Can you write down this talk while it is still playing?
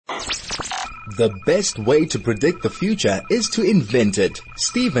The best way to predict the future is to invent it.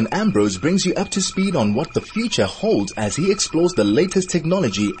 Steven Ambrose brings you up to speed on what the future holds as he explores the latest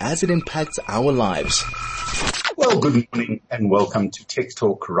technology as it impacts our lives. Well, good morning and welcome to Tech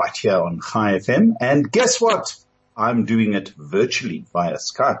Talk right here on High FM. And guess what? I'm doing it virtually via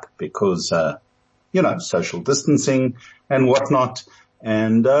Skype because, social distancing and whatnot.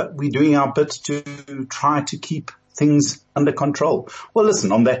 And we're doing our bit to try to keep things under control. Well,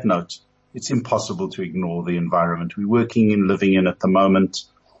 listen, on that note, it's impossible to ignore the environment we're working in, living in at the moment.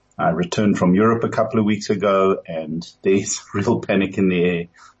 I returned from Europe a couple of weeks ago and there's real panic in the air.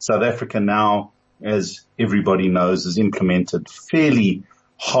 South Africa now, as everybody knows, has implemented fairly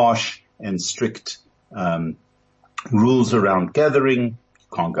harsh and strict rules around gathering.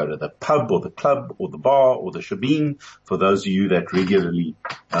 You can't go to the pub or the club or the bar or the shebeen. For those of you that regularly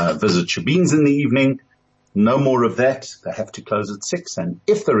visit shebeens in the evening, no more of that. They have to close at 6. And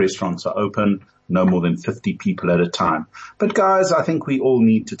if the restaurants are open, no more than 50 people at a time. But guys, I think we all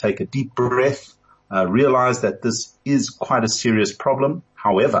need to take a deep breath, realize that this is quite a serious problem.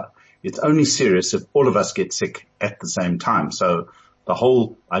 However, it's only serious if all of us get sick at the same time. So the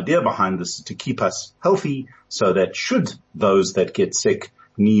whole idea behind this is to keep us healthy so that should those that get sick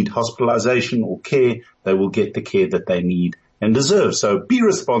need hospitalization or care, they will get the care that they need and deserve. So be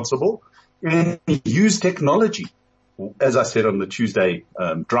responsible and use technology. As I said on the Tuesday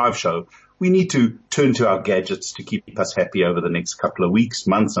drive show, we need to turn to our gadgets to keep us happy over the next couple of weeks,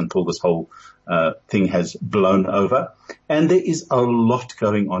 months, until this whole thing has blown over. And there is a lot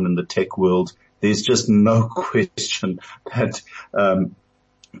going on in the tech world. There's just no question that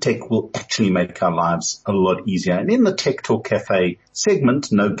tech will actually make our lives a lot easier. And in the Tech Talk Cafe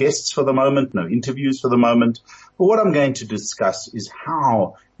segment, no guests for the moment, no interviews for the moment. But what I'm going to discuss is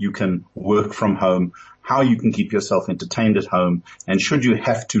how you can work from home, how you can keep yourself entertained at home, and should you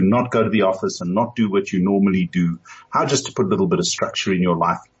have to not go to the office and not do what you normally do, how just to put a little bit of structure in your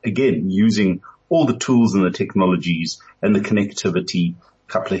life. Again, using all the tools and the technologies and the connectivity,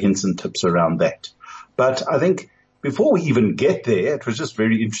 a couple of hints and tips around that. But I think before we even get there, it was just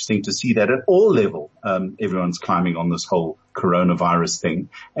very interesting to see that at all level, everyone's climbing on this whole coronavirus thing.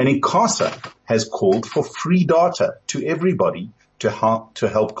 And ICASA has called for free data to everybody to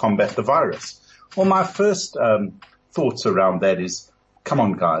help combat the virus. Well, my first thoughts around that is, come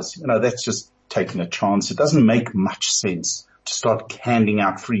on, guys, that's just taking a chance. It doesn't make much sense to start handing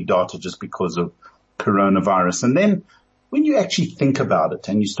out free data just because of coronavirus. And then when you actually think about it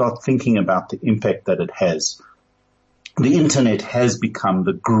and you start thinking about the impact that it has, the internet has become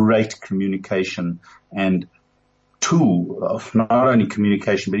the great communication and tool of not only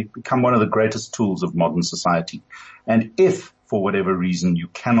communication, but it's become one of the greatest tools of modern society. And if for whatever reason you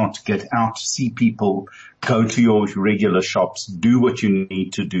cannot get out, see people, go to your regular shops, do what you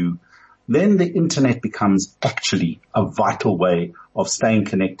need to do, then the internet becomes actually a vital way of staying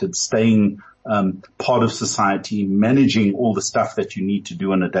connected, staying part of society, managing all the stuff that you need to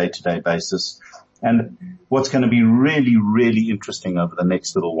do on a day-to-day basis. And what's going to be really, really interesting over the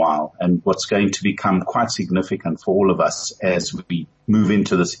next little while, and what's going to become quite significant for all of us as we move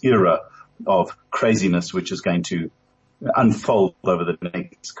into this era of craziness, which is going to unfold over the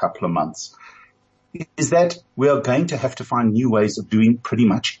next couple of months, is that we are going to have to find new ways of doing pretty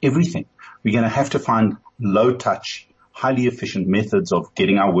much everything. We're going to have to find low-touch, highly efficient methods of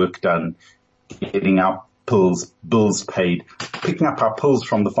getting our work done, getting our bills paid, picking up our pills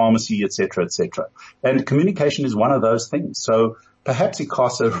from the pharmacy, etc., etc. And communication is one of those things. So perhaps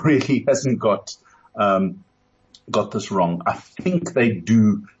ICASA really hasn't got this wrong. I think they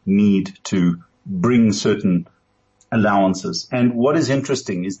do need to bring certain allowances. And what is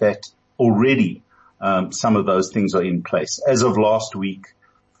interesting is that already some of those things are in place. As of last week,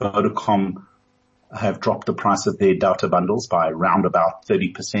 Vodacom have dropped the price of their data bundles by around about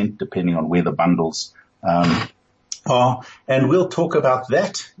 30%, depending on where the bundles are. And we'll talk about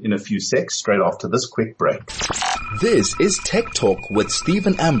that in a few secs, straight after this quick break. This is Tech Talk with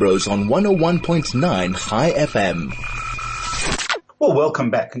Steven Ambrose on 101.9 High FM. Well, welcome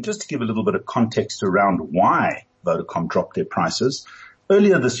back. And just to give a little bit of context around why Vodacom dropped their prices,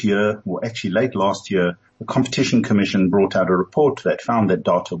 earlier this year, or actually late last year, the Competition Commission brought out a report that found that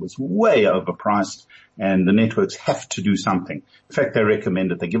data was way overpriced and the networks have to do something. In fact, they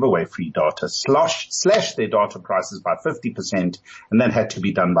recommended they give away free data, slash their data prices by 50%, and that had to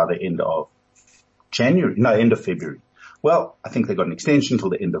be done by the end of end of February. Well, I think they got an extension till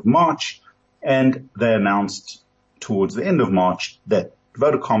the end of March, and they announced towards the end of March that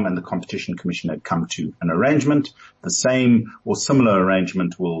Vodacom and the Competition Commission had come to an arrangement. The same or similar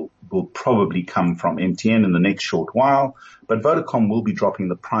arrangement will probably come from MTN in the next short while, but Vodacom will be dropping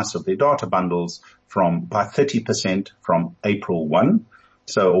the price of their data bundles by 30% from April 1.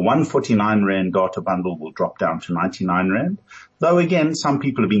 So a 149 Rand data bundle will drop down to 99 Rand, though again, some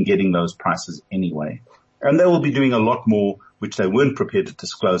people have been getting those prices anyway. And they will be doing a lot more, which they weren't prepared to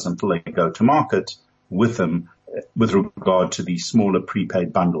disclose until they go to market with them with regard to the smaller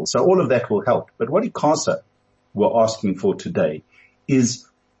prepaid bundles. So all of that will help. But what ICASA were asking for today is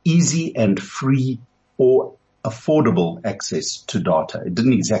easy and free or affordable access to data. It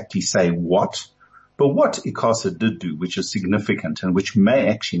didn't exactly say what, but what ICASA did do, which is significant and which may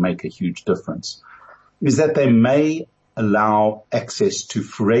actually make a huge difference, is that they may allow access to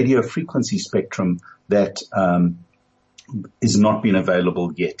radio frequency spectrum that is not been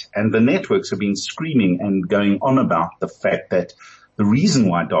available yet. And the networks have been screaming and going on about the fact that the reason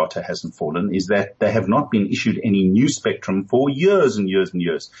why data hasn't fallen is that they have not been issued any new spectrum for years and years and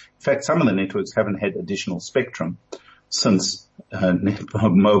years. In fact, some of the networks haven't had additional spectrum since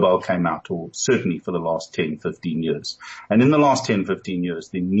mobile came out, or certainly for the last 10, 15 years. And in the last 10, 15 years,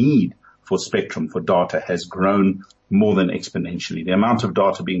 the need for spectrum for data has grown more than exponentially. The amount of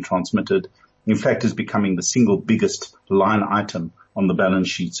data being transmitted, in fact, is becoming the single biggest line item on the balance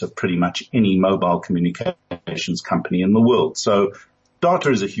sheets of pretty much any mobile communications company in the world. So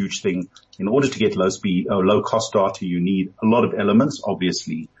data is a huge thing. In order to get low cost data, you need a lot of elements.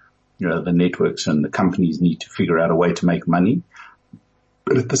 Obviously, the networks and the companies need to figure out a way to make money.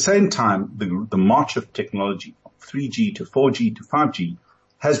 But at the same time, the march of technology, 3G to 4G to 5G,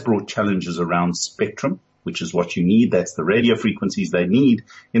 has brought challenges around spectrum, which is what you need. That's the radio frequencies they need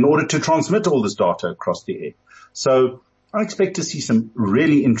in order to transmit all this data across the air. So I expect to see some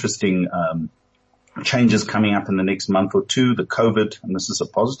really interesting changes coming up in the next month or two. The COVID, and this is a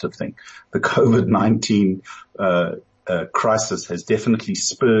positive thing, the COVID-19 crisis has definitely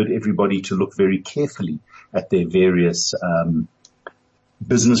spurred everybody to look very carefully at their various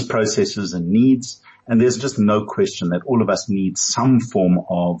business processes and needs. And there's just no question that all of us need some form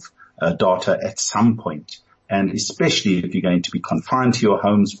of data at some point. And especially if you're going to be confined to your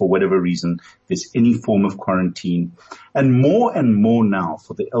homes for whatever reason, there's any form of quarantine. And more now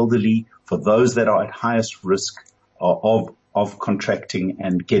for the elderly, for those that are at highest risk of contracting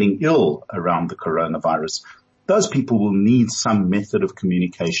and getting ill around the coronavirus, those people will need some method of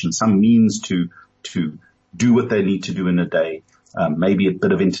communication, some means to do what they need to do in a day, maybe a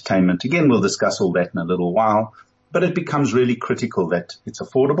bit of entertainment. Again, we'll discuss all that in a little while, but it becomes really critical that it's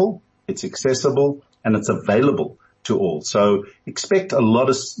affordable, it's accessible, and it's available to all. So expect a lot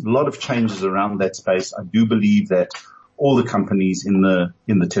of changes around that space. I do believe that all the companies in the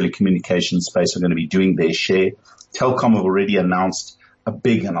telecommunications space are going to be doing their share. Telkom have already announced a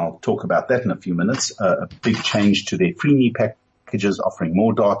big, and I'll talk about that in a few minutes, a big change to their free me packages, offering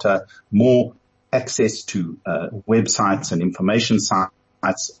more data, more access to websites and information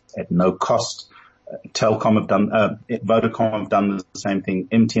sites at no cost. Vodacom have done the same thing.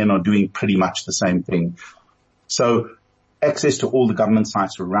 MTN are doing pretty much the same thing. So access to all the government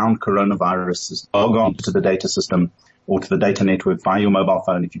sites around coronavirus, log on to the data system or to the data network via your mobile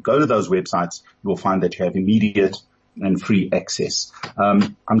phone. If you go to those websites, you will find that you have immediate and free access.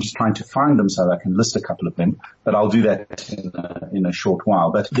 I'm just trying to find them so that I can list a couple of them, but I'll do that in a short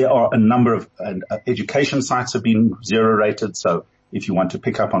while. But there are a number of education sites have been zero rated. So if you want to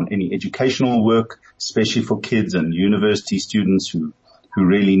pick up on any educational work, especially for kids and university students who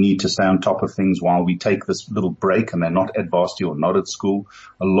really need to stay on top of things while we take this little break and they're not at varsity or not at school,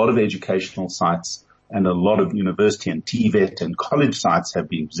 a lot of educational sites and a lot of university and TVET and college sites have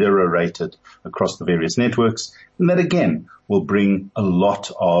been zero rated across the various networks. And that again will bring a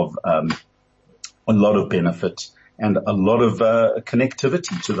lot of benefit and a lot of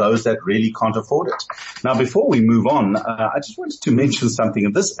connectivity to those that really can't afford it. Now, before we move on, I just wanted to mention something,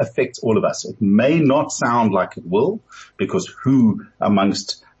 and this affects all of us. It may not sound like it will, because who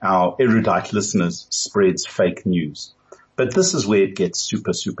amongst our erudite listeners spreads fake news? But this is where it gets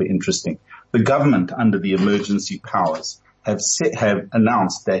super, super interesting. The government, under the emergency powers, have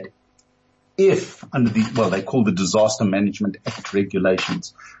announced that if under they call the Disaster Management Act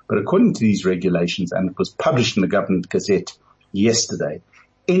regulations, but according to these regulations, and it was published in the Government Gazette yesterday,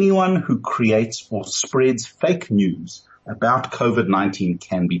 anyone who creates or spreads fake news about COVID-19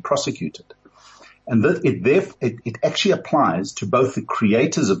 can be prosecuted. And that it actually applies to both the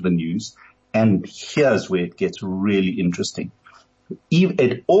creators of the news, and here's where it gets really interesting.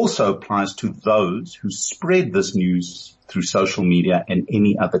 It also applies to those who spread this news through social media and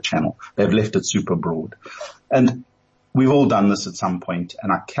any other channel. They've left it super broad. And we've all done this at some point,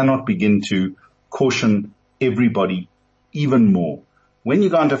 and I cannot begin to caution everybody even more. When you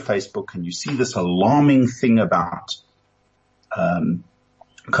go onto Facebook and you see this alarming thing about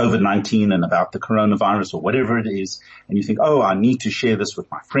COVID-19 and about the coronavirus or whatever it is, and you think, oh, I need to share this with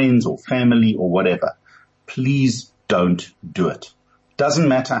my friends or family or whatever, please don't do it. Doesn't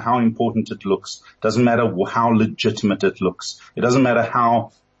matter how important it looks. Doesn't matter how legitimate it looks. It doesn't matter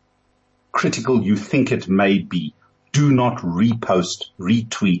how critical you think it may be. Do not repost,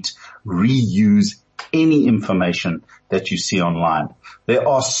 retweet, reuse any information that you see online. There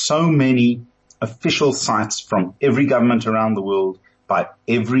are so many official sites from every government around the world, by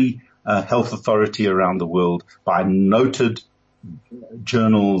every health authority around the world, by noted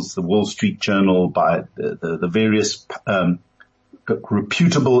journals, the Wall Street Journal, by the various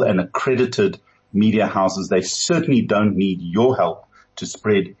reputable and accredited media houses. They certainly don't need your help to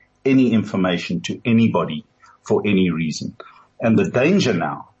spread any information to anybody for any reason. And the danger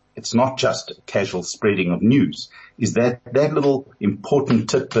now, it's not just casual spreading of news, is that little important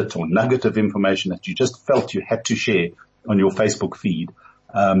tidbit or nugget of information that you just felt you had to share on your Facebook feed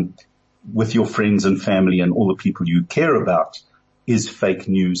with your friends and family and all the people you care about is fake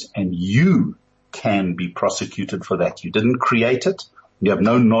news, and you can be prosecuted for that. You didn't create it. You have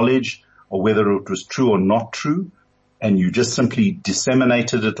no knowledge of whether it was true or not true, and you just simply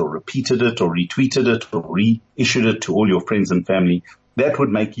disseminated it or repeated it or retweeted it or reissued it to all your friends and family. That would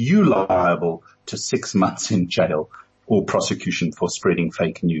make you liable to 6 months in jail or prosecution for spreading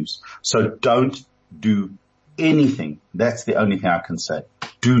fake news. So don't do anything. That's the only thing I can say.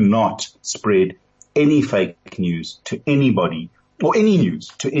 Do not spread any fake news to anybody or any news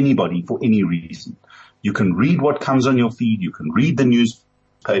to anybody for any reason. You can read what comes on your feed. You can read the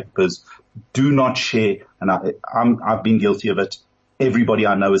newspapers. Do not share. And I've been guilty of it. Everybody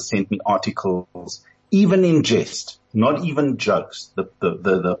I know has sent me articles, even in jest, not even jokes.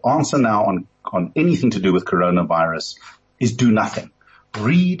 The answer now on anything to do with coronavirus is do nothing.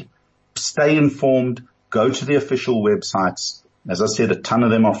 Read, stay informed, go to the official websites. As I said, a ton of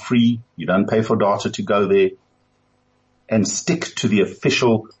them are free. You don't pay for data to go there. And stick to the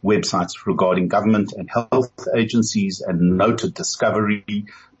official websites regarding government and health agencies and noted discovery,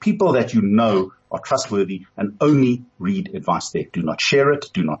 people that you know are trustworthy, and only read advice there. Do not share it.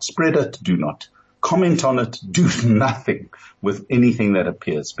 Do not spread it. Do not comment on it. Do nothing with anything that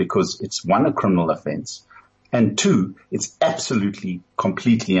appears, because it's, one, a criminal offense, and two, it's absolutely,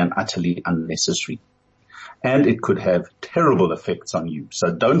 completely and utterly unnecessary. And it could have terrible effects on you.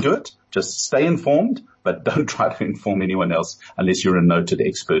 So don't do it. Just stay informed, but don't try to inform anyone else unless you're a noted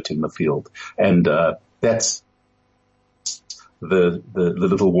expert in the field. And that's the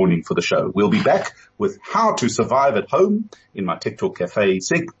little warning for the show. We'll be back with how to survive at home in my TikTok Cafe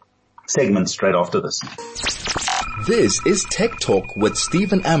segment straight after this. This is Tech Talk with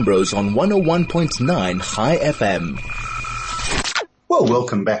Steven Ambrose on 101.9 High FM. Well,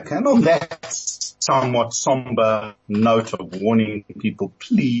 welcome back. And on that somewhat somber note of warning people,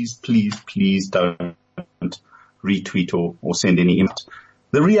 please don't retweet or send any email.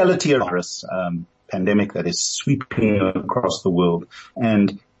 The reality of this pandemic that is sweeping across the world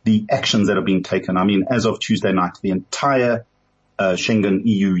and the actions that are being taken. I mean, as of Tuesday night, the entire Schengen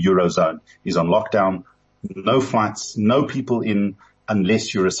EU Eurozone is on lockdown. No flights, no people in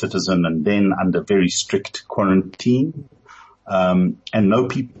unless you're a citizen, and then under very strict quarantine. And no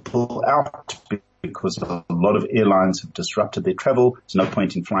people out because a lot of airlines have disrupted their travel. There's no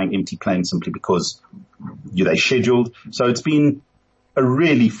point in flying empty planes simply because they scheduled. So it's been a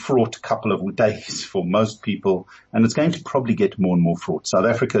really fraught couple of days for most people, and it's going to probably get more and more fraught. South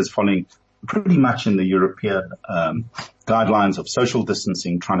Africa is following pretty much in the European guidelines of social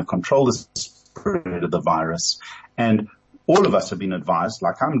distancing, trying to control the spread of the virus. And all of us have been advised,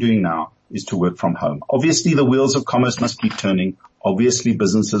 like I'm doing now, is to work from home. Obviously, the wheels of commerce must keep turning. Obviously,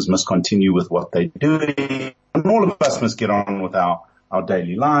 businesses must continue with what they're doing. And all of us must get on with our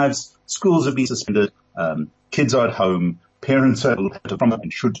daily lives. Schools have been suspended. Kids are at home. Parents are able to from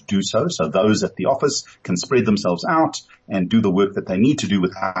and should do so. So those at the office can spread themselves out and do the work that they need to do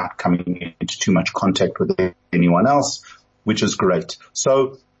without coming into too much contact with anyone else, which is great.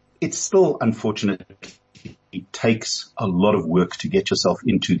 So it's still unfortunate. It takes a lot of work to get yourself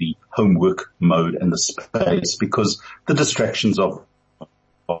into the homework mode and the space, because the distractions of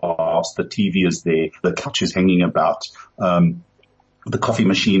the TV is there, the couch is hanging about, the coffee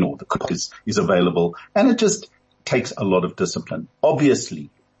machine or the cook is available, and it just takes a lot of discipline. Obviously,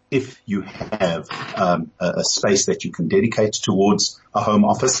 if you have a space that you can dedicate towards a home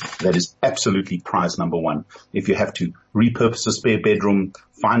office, that is absolutely prize number one. If you have to repurpose a spare bedroom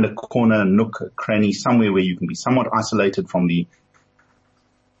find a corner, nook, a cranny, somewhere where you can be somewhat isolated from the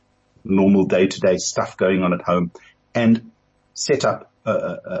normal day-to-day stuff going on at home, and set up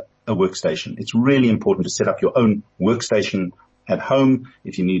a workstation. It's really important to set up your own workstation at home.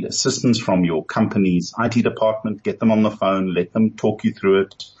 If you need assistance from your company's IT department, get them on the phone, let them talk you through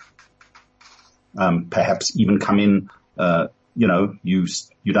it. Perhaps even come in, you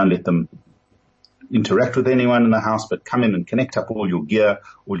don't let them interact with anyone in the house, but come in and connect up all your gear,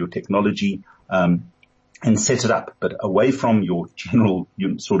 all your technology, and set it up. But away from your general,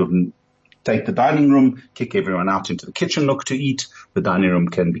 you sort of take the dining room, kick everyone out into the kitchen nook to eat. The dining room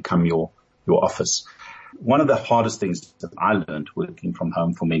can become your office. One of the hardest things that I learned working from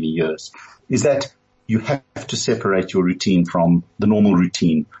home for many years is that you have to separate your routine from the normal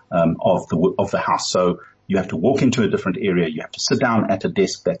routine of the house. So you have to walk into a different area. You have to sit down at a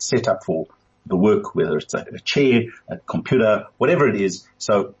desk that's set up for the work, whether it's a chair, a computer, whatever it is.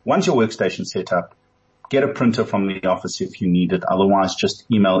 So once your workstation's set up, get a printer from the office if you need it. Otherwise, just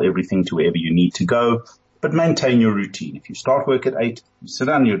email everything to wherever you need to go. But maintain your routine. If you start work at 8, you sit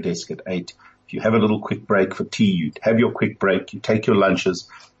down at your desk at 8. If you have a little quick break for tea, you have your quick break, you take your lunches,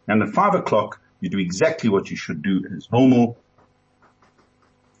 and at 5 o'clock, you do exactly what you should do as normal.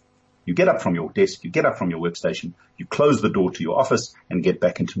 You get up from your desk, you get up from your workstation, you close the door to your office and get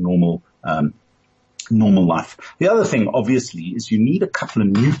back into normal life. The other thing, obviously, is you need a couple of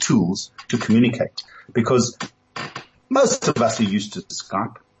new tools to communicate, because most of us are used to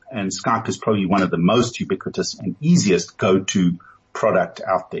Skype, and Skype is probably one of the most ubiquitous and easiest go-to product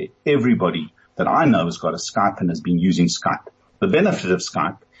out there. Everybody that I know has got a Skype and has been using Skype. The benefit of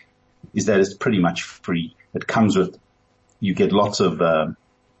Skype is that it's pretty much free. It comes with, you get lots of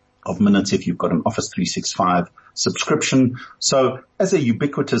minutes if you've got an Office 365 subscription. So as a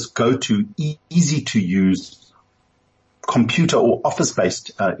ubiquitous go-to, easy to use computer or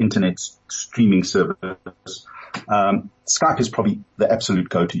office-based internet streaming service, Skype is probably the absolute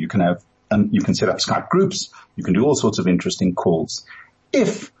go-to. You can set up Skype groups. You can do all sorts of interesting calls.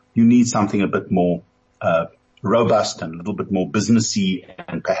 If you need something a bit more robust and a little bit more businessy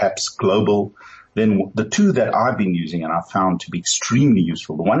and perhaps global, then the two that I've been using and I've found to be extremely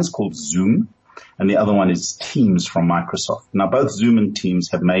useful, the one is called Zoom and the other one is Teams from Microsoft. Now both Zoom and Teams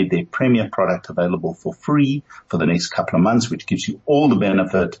have made their premier product available for free for the next couple of months, which gives you all the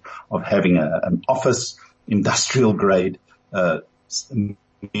benefit of having an office industrial grade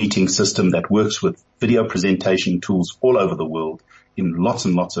meeting system that works with video presentation tools all over the world in lots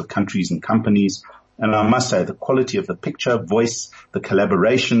and lots of countries and companies. And I must say the quality of the picture, voice, the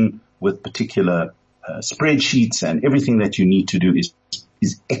collaboration with particular spreadsheets and everything that you need to do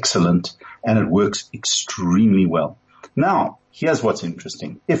is excellent, and it works extremely well. Now, here's what's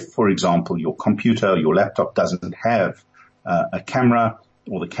interesting. If, for example, your computer or your laptop doesn't have a camera,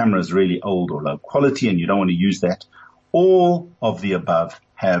 or the camera is really old or low quality and you don't want to use that, all of the above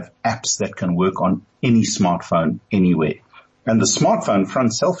have apps that can work on any smartphone anywhere. And the smartphone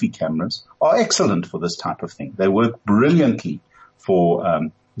front selfie cameras are excellent for this type of thing. They work brilliantly for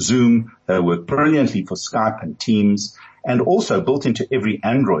Zoom. They work brilliantly for Skype and Teams. And also built into every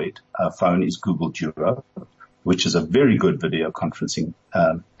Android phone is Google Duo, which is a very good video conferencing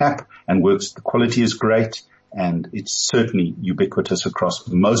app and works. The quality is great, and it's certainly ubiquitous across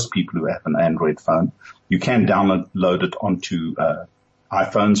most people who have an Android phone. You can download it onto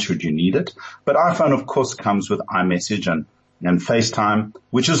iPhones should you need it. But iPhone, of course, comes with iMessage and FaceTime,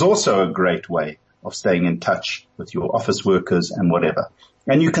 which is also a great way of staying in touch with your office workers and whatever.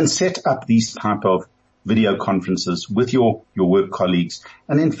 And you can set up these type of video conferences with your work colleagues.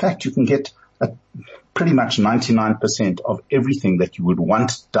 And in fact, you can get pretty much 99% of everything that you would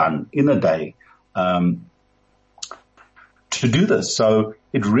want done in a day to do this. So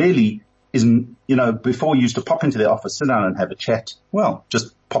it really isn't, before you used to pop into their office, sit down and have a chat. Well,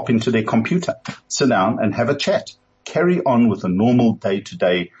 just pop into their computer, sit down and have a chat. Carry on with the normal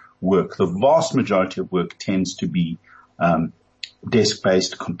day-to-day work. The vast majority of work tends to be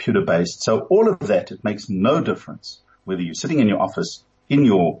desk-based, computer-based. So all of that, it makes no difference whether you're sitting in your office, in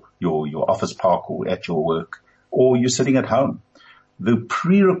your office park or at your work, or you're sitting at home. The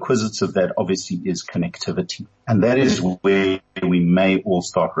prerequisites of that obviously is connectivity. And that is where we may all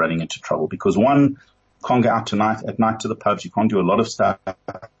start running into trouble, because one, can't go out at night to the pubs. You can't do a lot of stuff.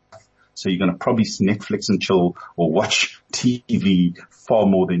 So you're going to probably Netflix and chill or watch TV far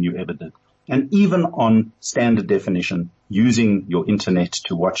more than you ever did. And even on standard definition, using your internet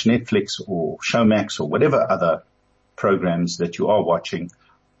to watch Netflix or Showmax or whatever other programs that you are watching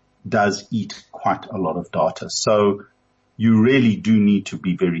does eat quite a lot of data. So you really do need to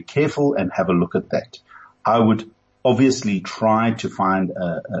be very careful and have a look at that. I would obviously try to find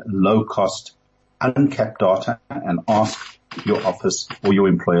a low-cost, uncapped data and ask your office or your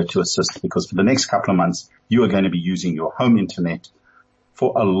employer to assist, because for the next couple of months, you are going to be using your home internet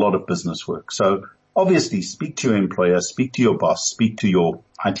for a lot of business work. So obviously speak to your employer, speak to your boss, speak to your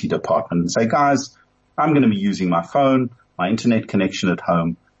IT department and say, guys, I'm going to be using my phone, my internet connection at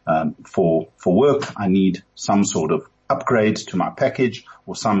home for work. I need some sort of upgrade to my package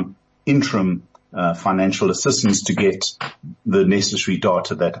or some interim financial assistance to get the necessary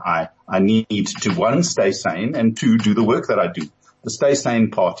data that I need to, one, stay sane, and two, do the work that I do. The stay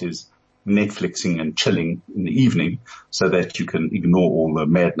sane part is Netflixing and chilling in the evening so that you can ignore all the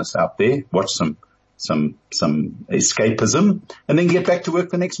madness out there, watch some escapism, and then get back to work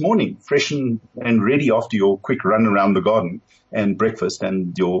the next morning, fresh and ready after your quick run around the garden and breakfast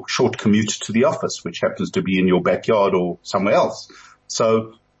and your short commute to the office, which happens to be in your backyard or somewhere else.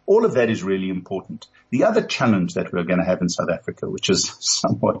 So all of that is really important. The other challenge that we're going to have in South Africa, which is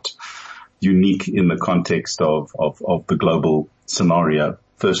somewhat unique in the context of the global scenario,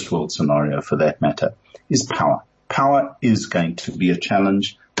 first world scenario for that matter, is power. Power is going to be a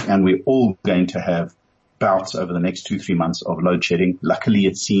challenge, and we're all going to have bouts over the next 2-3 months of load shedding. Luckily,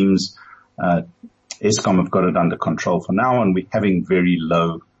 it seems Eskom have got it under control for now, and we're having very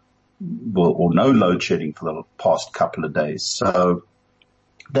low or no load shedding for the past couple of days. So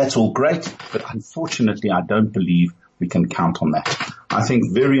that's all great, but unfortunately, I don't believe we can count on that. I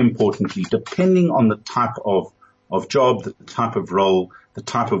think very importantly, depending on the type of job, the type of role, the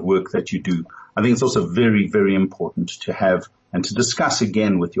type of work that you do, I think it's also very, very important to have and to discuss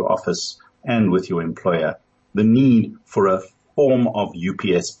again with your office and with your employer the need for a form of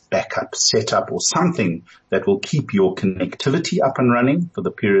UPS backup setup or something that will keep your connectivity up and running for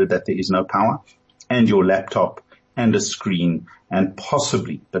the period that there is no power, and your laptop and a screen, and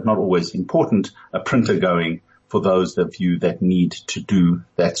possibly, but not always important, a printer going for those of you that need to do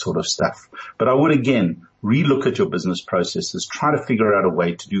that sort of stuff. But I would again relook at your business processes, try to figure out a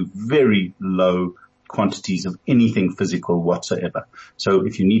way to do very low quantities of anything physical whatsoever. So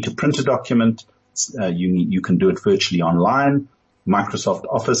if you need to print a document, you can do it virtually online. Microsoft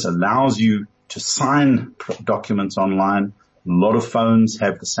Office allows you to sign documents online. A lot of phones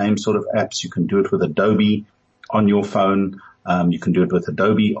have the same sort of apps. You can do it with Adobe on your phone. You can do it with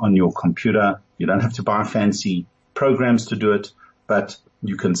Adobe on your computer. You don't have to buy fancy programs to do it, but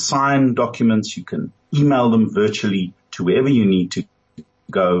you can sign documents. You can email them virtually to wherever you need to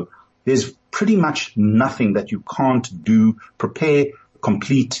go. There's pretty much nothing that you can't do, prepare,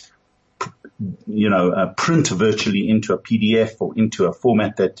 complete, print virtually into a PDF or into a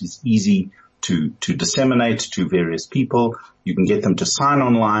format that is easy to disseminate to various people. You can get them to sign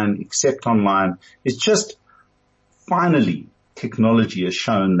online, accept online. It's just finally technology has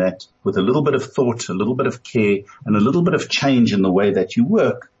shown that with a little bit of thought, a little bit of care, and a little bit of change in the way that you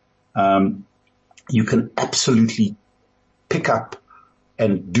work, you can absolutely pick up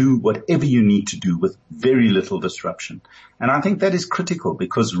and do whatever you need to do with very little disruption. And I think that is critical,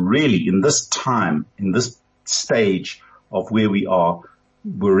 because really in this time, in this stage of where we are,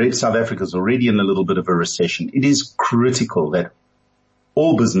 South Africa's already in a little bit of a recession. It is critical that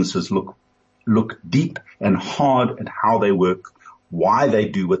all businesses look deep and hard at how they work, why they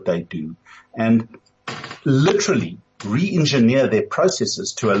do what they do, and literally re-engineer their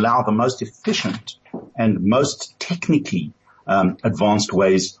processes to allow the most efficient and most technically advanced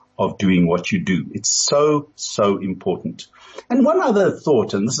ways of doing what you do. It's so, so important. And one other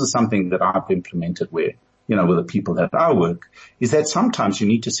thought, and this is something that I've implemented with the people that I work, is that sometimes you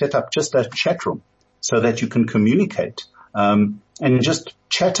need to set up just a chat room so that you can communicate and just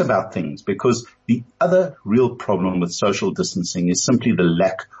chat about things, because the other real problem with social distancing is simply the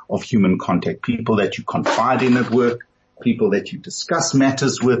lack of human contact. People that you confide in at work, people that you discuss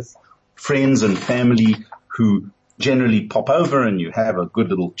matters with, friends and family who generally pop over and you have a good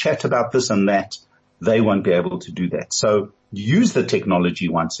little chat about this and that, they won't be able to do that. So use the technology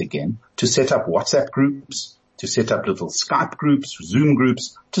once again to set up WhatsApp groups, to set up little Skype groups, Zoom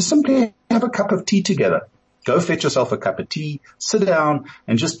groups, to simply have a cup of tea together. Go fetch yourself a cup of tea, sit down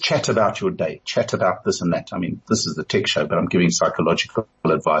and just chat about your day, chat about this and that. I mean, this is the tech show, but I'm giving psychological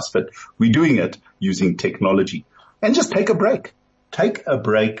advice, but we're doing it using technology. And just take a break. Take a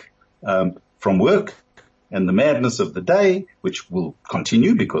break from work and the madness of the day, which will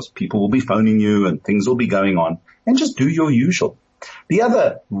continue because people will be phoning you and things will be going on, and just do your usual. The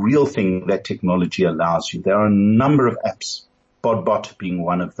other real thing that technology allows you, there are a number of apps, BodBot being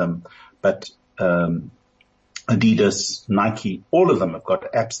one of them, but Adidas, Nike, all of them have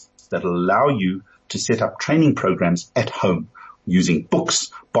got apps that allow you to set up training programs at home using books,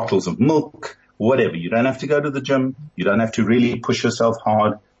 bottles of milk, whatever. You don't have to go to the gym. You don't have to really push yourself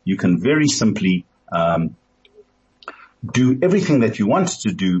hard. You can very simply do everything that you want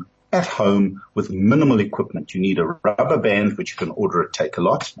to do at home with minimal equipment. You need a rubber band, which you can order at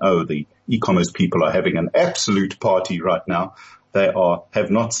Take-A-Lot. Oh, the e-commerce people are having an absolute party right now. They're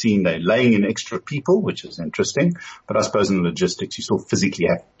laying in extra people, which is interesting. But I suppose in logistics, you still physically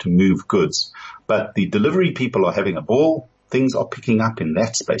have to move goods. But the delivery people are having a ball. Things are picking up in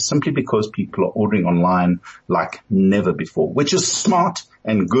that space simply because people are ordering online like never before, which is smart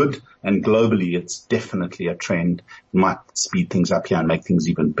and good. And globally, it's definitely a trend. It might speed things up here and make things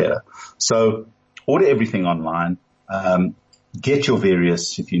even better. So order everything online. Get your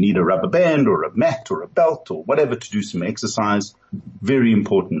various, if you need a rubber band or a mat or a belt or whatever to do some exercise, very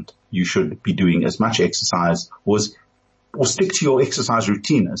important. You should be doing as much exercise or stick to your exercise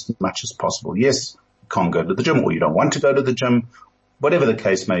routine as much as possible. Yes, you can't go to the gym or you don't want to go to the gym, whatever the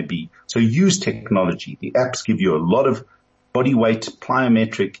case may be. So use technology. The apps give you a lot of body weight,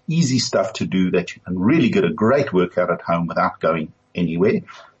 plyometric, easy stuff to do that you can really get a great workout at home without going anywhere.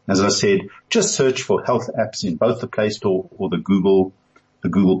 As I said, just search for health apps in both the Play Store or the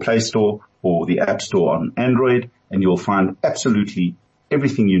Google Play Store or the App Store on Android, and you'll find absolutely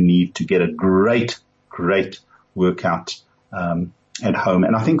everything you need to get a great workout at home.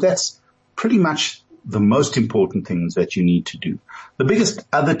 And I think that's pretty much the most important things that you need to do. The biggest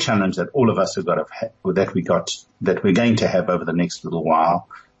other challenge that all of us have that we're going to have over the next little while,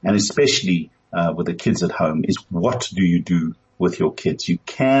 and especially with the kids at home, is what do you do with your kids? You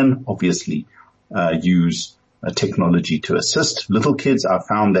can obviously use technology to assist little kids. I've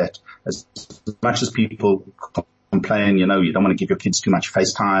found that as much as people complain, you don't want to give your kids too much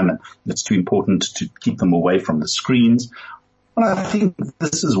FaceTime and it's too important to keep them away from the screens. Well, I think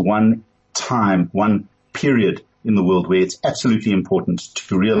this is one period in the world where it's absolutely important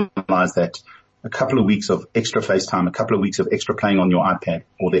to realize that a couple of weeks of extra FaceTime, a couple of weeks of extra playing on your iPad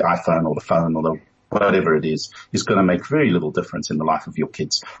or the iPhone or the phone or whatever it is going to make very little difference in the life of your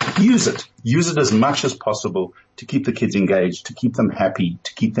kids. Use it. Use it as much as possible to keep the kids engaged, to keep them happy,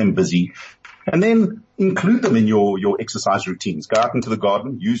 to keep them busy. And then include them in your exercise routines. Go out into the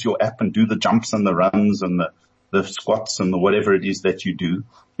garden, use your app and do the jumps and the runs and the squats and the whatever it is that you do,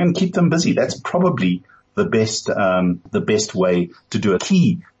 and keep them busy. That's probably the best way to do it.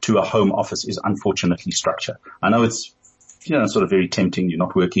 Key to a home office is unfortunately structure. I know it's sort of very tempting. You're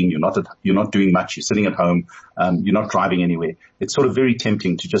not working. You're not doing much. You're sitting at home. You're not driving anywhere. It's sort of very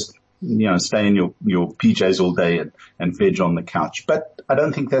tempting to just, stay in your PJs all day and veg on the couch. But I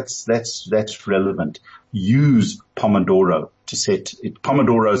don't think that's relevant. Use Pomodoro to set it.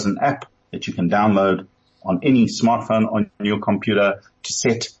 Pomodoro is an app that you can download on any smartphone on your computer to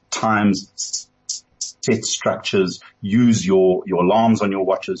set times, set structures, use your alarms on your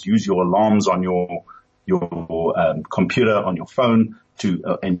watches, use your alarms on your computer, on your phone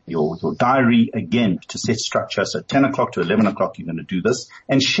and your diary again to set structure. So 10 o'clock to 11 o'clock, you're going to do this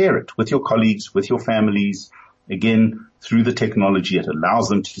and share it with your colleagues, with your families. Again, through the technology, it allows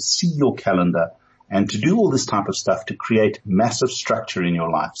them to see your calendar and to do all this type of stuff to create massive structure in your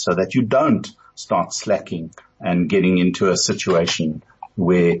life so that you don't start slacking and getting into a situation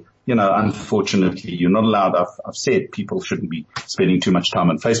where, unfortunately, you're not allowed. I've said people shouldn't be spending too much time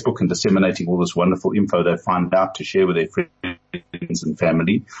on Facebook and disseminating all this wonderful info they find out to share with their friends and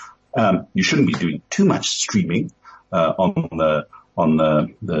family. You shouldn't be doing too much streaming on the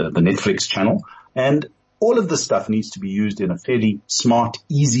Netflix channel. And all of this stuff needs to be used in a fairly smart,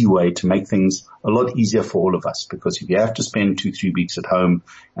 easy way to make things a lot easier for all of us. Because if you have to spend 2-3 weeks at home,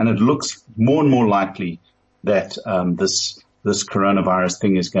 and it looks more and more likely that this coronavirus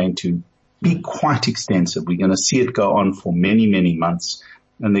thing is going to be quite extensive. We're going to see it go on for many, many months,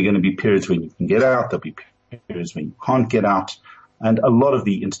 and there are going to be periods when you can get out. There'll be periods when you can't get out, and a lot of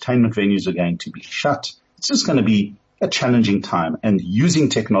the entertainment venues are going to be shut. It's just going to be a challenging time, and using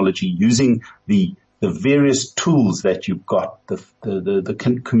technology, using the various tools that you've got,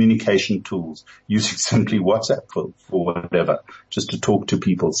 the communication tools, using simply WhatsApp for whatever, just to talk to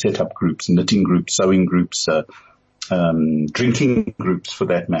people, set up groups, knitting groups, sewing groups, drinking groups for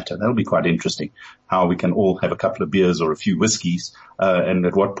that matter. That'll be quite interesting, how we can all have a couple of beers or a few whiskeys, and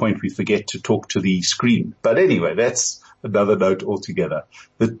at what point we forget to talk to the screen. But anyway, that's another note altogether.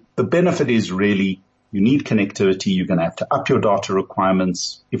 The benefit is really you need connectivity. You're going to have to up your data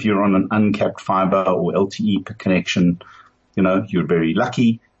requirements. If you're on an uncapped fiber or LTE connection, you're very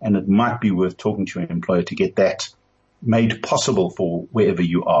lucky, and it might be worth talking to your employer to get that made possible for wherever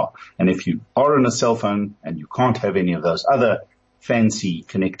you are. And if you are on a cell phone and you can't have any of those other fancy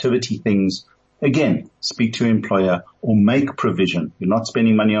connectivity things, again, speak to your employer or make provision. You're not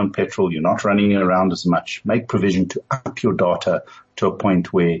spending money on petrol. You're not running around as much. Make provision to up your data to a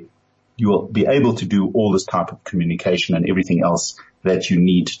point where you will be able to do all this type of communication and everything else that you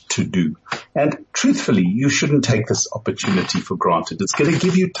need to do. And truthfully, you shouldn't take this opportunity for granted. It's going to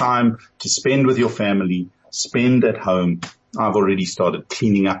give you time to spend with your family, spend at home. I've already started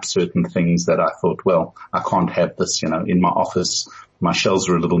cleaning up certain things that I thought, well, I can't have this, in my office. My shelves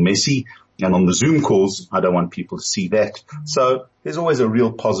are a little messy. And on the Zoom calls, I don't want people to see that. So there's always a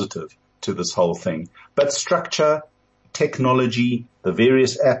real positive to this whole thing. But structure, technology, the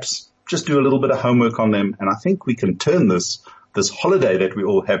various apps, just do a little bit of homework on them. And I think we can turn this holiday that we're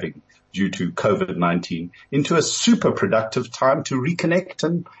all having due to COVID-19 into a super productive time to reconnect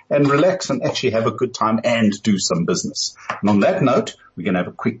and relax and actually have a good time and do some business. And on that note, we're going to have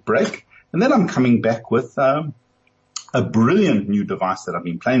a quick break. And then I'm coming back with a brilliant new device that I've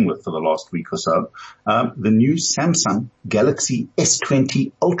been playing with for the last week or so, the new Samsung Galaxy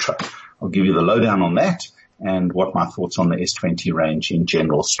S20 Ultra. I'll give you the lowdown on that and what my thoughts on the S20 range in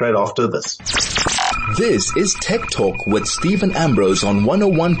general straight after this. This is Tech Talk with Steven Ambrose on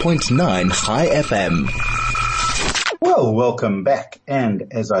 101.9 High FM. Well, welcome back.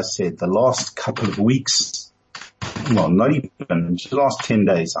 And as I said, the last couple of weeks, well, not even the last 10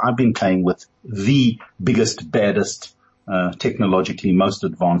 days, I've been playing with the biggest, baddest, technologically most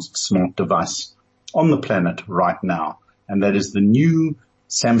advanced smart device on the planet right now. And that is the new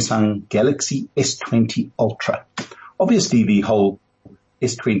Samsung Galaxy S20 Ultra. Obviously, the whole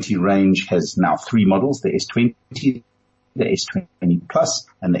S20 range has now three models, the S20, the S20 Plus,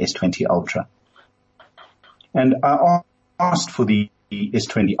 and the S20 Ultra. And I asked for the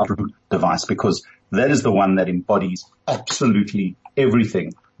S20 Ultra device because that is the one that embodies absolutely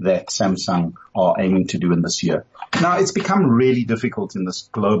everything that Samsung are aiming to do in this year. Now, it's become really difficult in this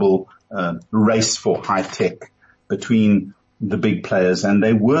global race for high tech between the big players, and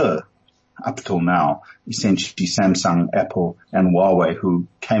they were, up till now, essentially Samsung, Apple, and Huawei, who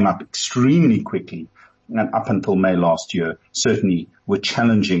came up extremely quickly, and up until May last year, certainly were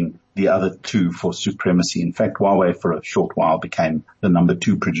challenging the other two for supremacy. In fact, Huawei for a short while became the number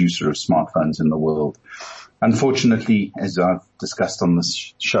 2 producer of smartphones in the world. Unfortunately, as I've discussed on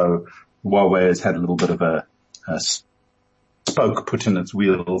this show, Huawei has had a little bit of a spoke put in its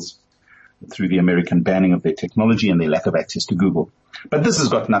wheels through the American banning of their technology and their lack of access to Google. But this has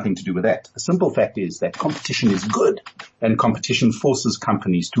got nothing to do with that. The simple fact is that competition is good, and competition forces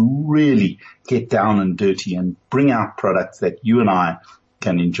companies to really get down and dirty and bring out products that you and I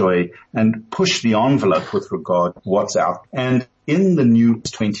can enjoy and push the envelope with regard to what's out. And in the new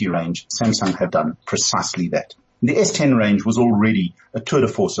S20 range, Samsung have done precisely that. The S10 range was already a tour de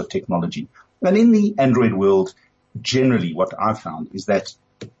force of technology. And in the Android world, generally what I've found is that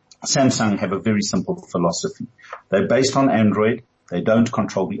Samsung have a very simple philosophy. They're based on Android. They don't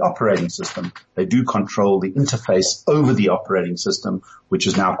control the operating system. They do control the interface over the operating system, which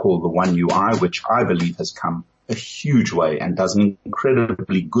is now called the One UI, which I believe has come a huge way and does an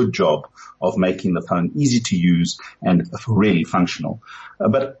incredibly good job of making the phone easy to use and really functional.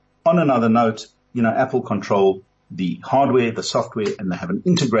 But on another note, Apple control the hardware, the software, and they have an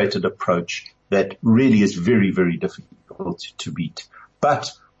integrated approach that really is very, very difficult to beat.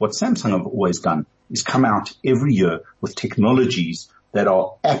 But what Samsung have always done is come out every year with technologies that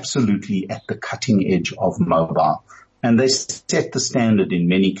are absolutely at the cutting edge of mobile. And they set the standard in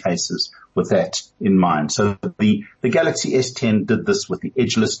many cases with that in mind. So the Galaxy S10 did this with the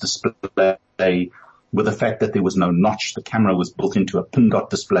edgeless display, with the fact that there was no notch. The camera was built into a pin dot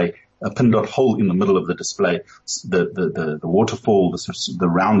display, a pin dot hole in the middle of the display, the waterfall, the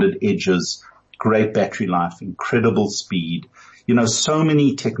rounded edges, great battery life, incredible speed. So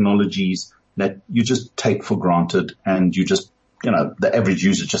many technologies that you just take for granted, and you just, the average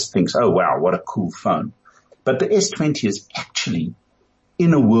user just thinks, oh wow, what a cool phone. But the S20 is actually,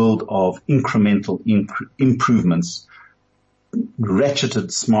 in a world of incremental improvements,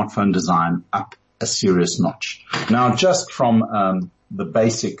 ratcheted smartphone design up a serious notch. Now, just from the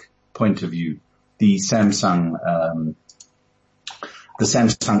basic point of view, the Samsung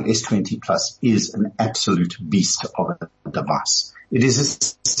S20 Plus is an absolute beast of a device. It is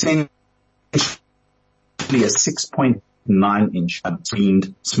essentially a 6.9-inch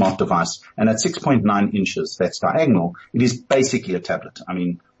screened smart device, and at 6.9 inches, that's diagonal, it is basically a tablet. I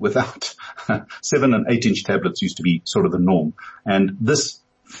mean, without 7 and 8-inch tablets used to be sort of the norm. And this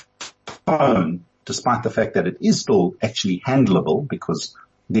phone, despite the fact that it is still actually handleable because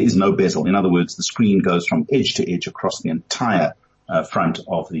there is no bezel, in other words, the screen goes from edge to edge across the entire front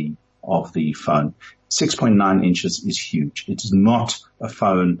of the of the phone. 6.9 inches is huge. It's not a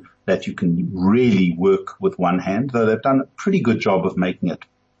phone that you can really work with one hand, though they've done a pretty good job of making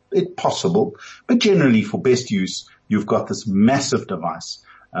it possible. But generally, for best use, you've got this massive device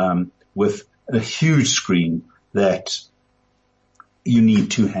with a huge screen that you need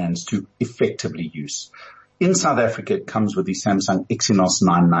two hands to effectively use. In South Africa, it comes with the Samsung Exynos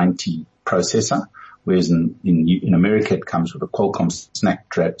 990 processor, whereas in America, it comes with a Qualcomm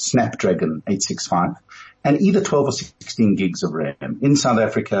Snapdragon 865, and either 12 or 16 gigs of RAM. In South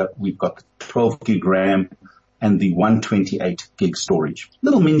Africa, we've got the 12 gig RAM and the 128 gig storage.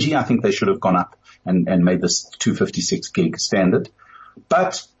 Little mingy, I think they should have gone up and made this 256 gig standard.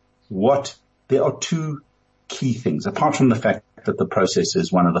 But there are two key things, apart from the fact that the processor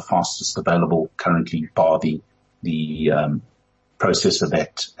is one of the fastest available currently, bar the processor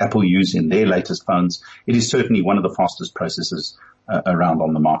that Apple use in their latest phones. It is certainly one of the fastest processors around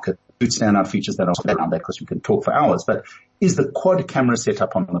on the market. Good standout features that are around that, because we can talk for hours, but is the quad camera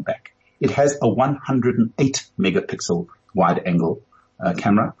setup on the back. It has a 108 megapixel wide angle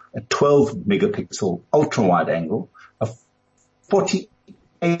camera, a 12 megapixel ultra wide angle, a 48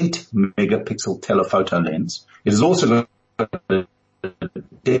 megapixel telephoto lens. It is also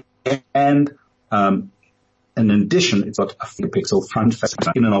and in addition, it's got a 50-pixel front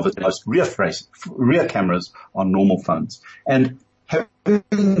facing in and of itself. Rear cameras on normal phones. And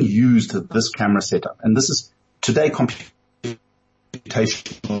having used this camera setup, and this is today computational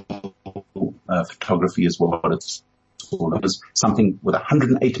photography is what it's called. It is something with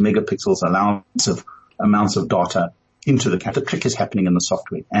 108 megapixels amounts of data into the camera. The trick is happening in the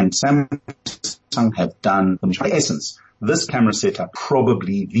software, and Samsung have done in essence this camera setup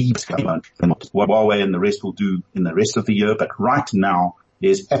probably the best phone than what Huawei and the rest will do in the rest of the year. But right now,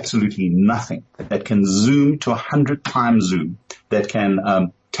 there's absolutely nothing that can zoom to 100 times zoom, that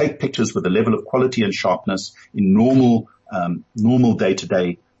can take pictures with a level of quality and sharpness in normal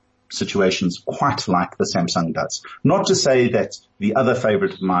day-to-day situations, quite like the Samsung does. Not to say that the other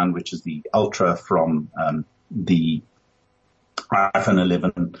favorite of mine, which is the Ultra from the iPhone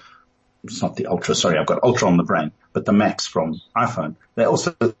 11, it's not the Ultra, sorry, I've got Ultra on the brain, but the Max from iPhone, they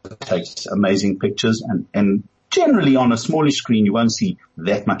also take amazing pictures, and generally on a smallish screen you won't see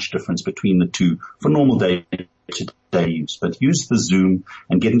that much difference between the two for normal day-to-day use. But use the zoom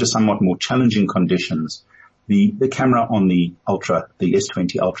and get into somewhat more challenging conditions. The camera on the Ultra, the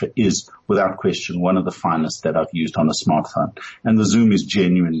S20 Ultra, is without question one of the finest that I've used on a smartphone. And the zoom is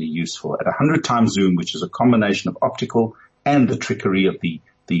genuinely useful. At 100 times zoom, which is a combination of optical and the trickery of the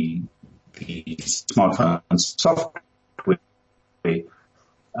smartphone software,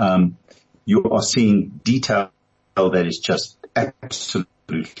 you are seeing detail that is just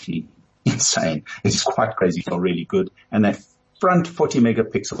absolutely insane. It's quite crazy, so really good. And that front 40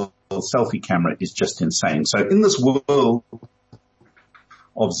 megapixel selfie camera is just insane. So in this world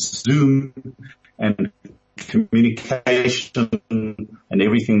of zoom and communication and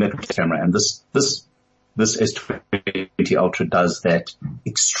everything that with the camera, and this S20 Ultra does that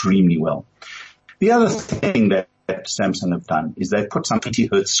extremely well. The other thing that Samsung have done is they've put some 80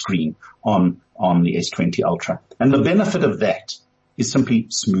 hertz screen on the S20 Ultra. And the benefit of that is simply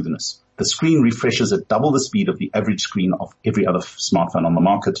smoothness. The screen refreshes at double the speed of the average screen of every other smartphone on the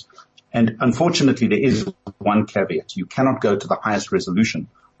market. And unfortunately, there is one caveat. You cannot go to the highest resolution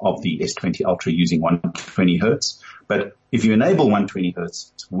of the S20 Ultra using 120 hertz. But if you enable 120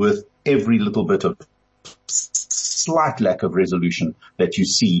 hertz, it's worth every little bit of slight lack of resolution that you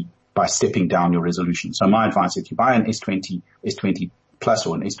see by stepping down your resolution. So my advice, if you buy an S20 Plus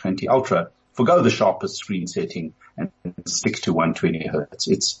or an S20 Ultra, forgo the sharpest screen setting and stick to 120 hertz.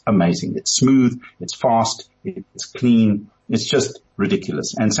 It's amazing. It's smooth. It's fast. It's clean. It's just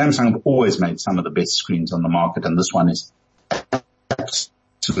ridiculous. And Samsung have always made some of the best screens on the market, and this one is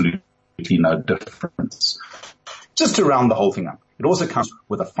absolutely no difference. Just to round the whole thing up, it also comes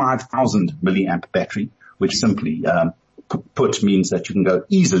with a 5,000 milliamp battery, which simply put means that you can go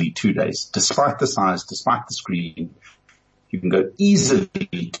easily 2 days, despite the size, despite the screen. You can go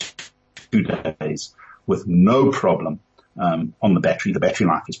easily 2 days with no problem on the battery. The battery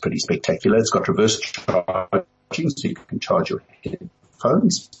life is pretty spectacular. It's got reverse charging, so you can charge your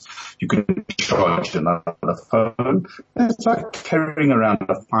headphones. You can charge another phone. It's like carrying around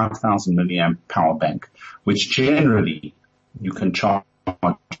a 5,000 milliamp power bank, which generally you can charge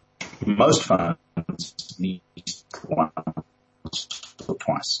most phones at least once or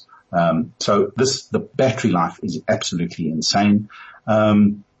twice. So the battery life is absolutely insane.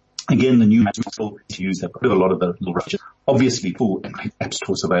 Again, the new model to use that, a lot of the little features. Obviously, full app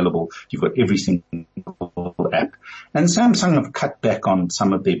stores available. You've got every single app. And Samsung have cut back on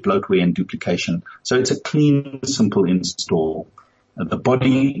some of their bloatware and duplication. So it's a clean, simple install. The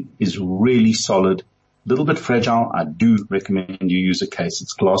body is really solid, a little bit fragile. I do recommend you use a case.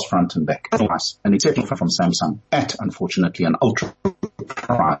 It's glass front and back. Nice. An exceptional from Samsung at, unfortunately, an ultra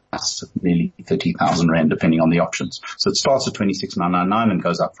price of nearly 30,000 Rand, depending on the options. So it starts at 26,999 and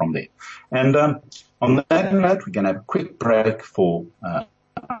goes up from there. And on that note, we're going to have a quick break for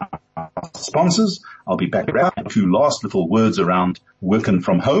sponsors. I'll be back around a few last little words around working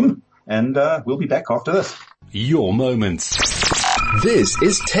from home, and we'll be back after this. Your moments. This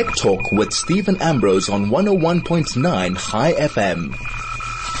is Tech Talk with Steven Ambrose on 101.9 High FM.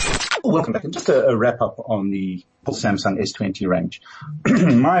 Welcome back. And just a wrap up on the Samsung S20 range.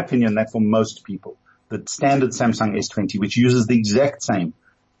 In my opinion, that for most people, the standard Samsung S20, which uses the exact same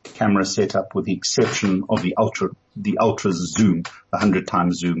camera setup with the exception of the ultra zoom, the 100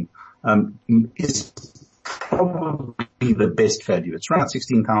 times zoom, is probably the best value. It's around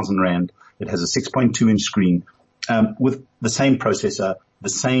 16,000 Rand. It has a 6.2 inch screen, with the same processor, the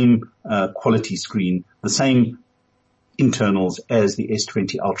same, quality screen, the same internals as the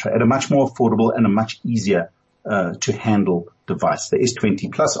S20 Ultra at a much more affordable and a much easier, to handle device. The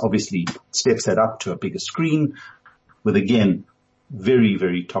S20 Plus obviously steps that up to a bigger screen with, again, very,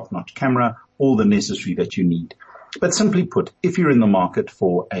 very top-notch camera, all the necessary that you need. But simply put, if you're in the market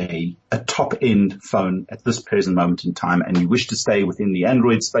for a top-end phone at this present moment in time and you wish to stay within the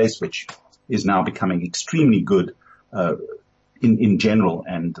Android space, which is now becoming extremely good in general,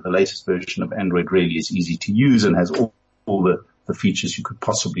 and the latest version of Android really is easy to use and has all the features you could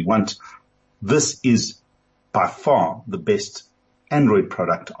possibly want, this is by far the best Android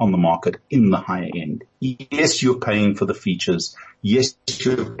product on the market in the higher end. Yes, you're paying for the features. Yes,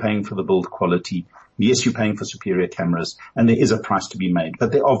 you're paying for the build quality. Yes, you're paying for superior cameras, and there is a price to be made.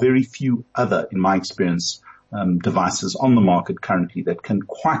 But there are very few other, in my experience, devices on the market currently that can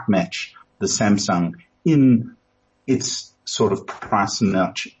quite match the Samsung in its sort of price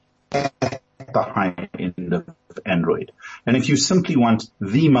notch at the high end of Android. And if you simply want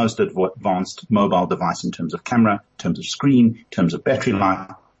the most advanced mobile device in terms of camera, in terms of screen, in terms of battery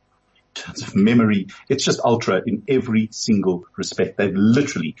life, in terms of memory, it's just ultra in every single respect. They've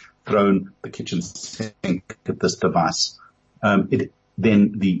literally thrown the kitchen sink at this device. Then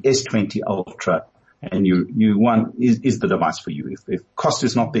the S20 Ultra, and you want is the device for you. If cost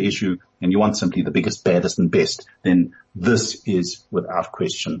is not the issue and you want simply the biggest, baddest and best, then this is without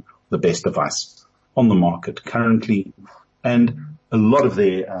question the best device on the market currently. And a lot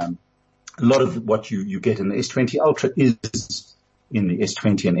of what you get in the S20 Ultra is in the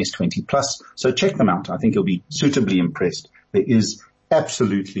S20 and S20 Plus. So check them out. I think you'll be suitably impressed. There is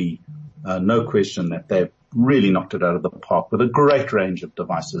absolutely no question that they've really knocked it out of the park with a great range of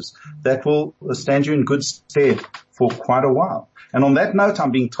devices that will stand you in good stead for quite a while. And on that note,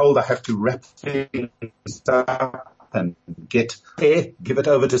 I'm being told I have to wrap things up and give it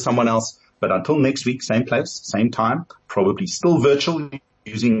over to someone else. But until next week, same place, same time, probably still virtual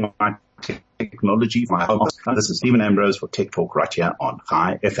using my technology, my home. This is Steven Ambrose for Tech Talk right here on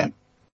High FM.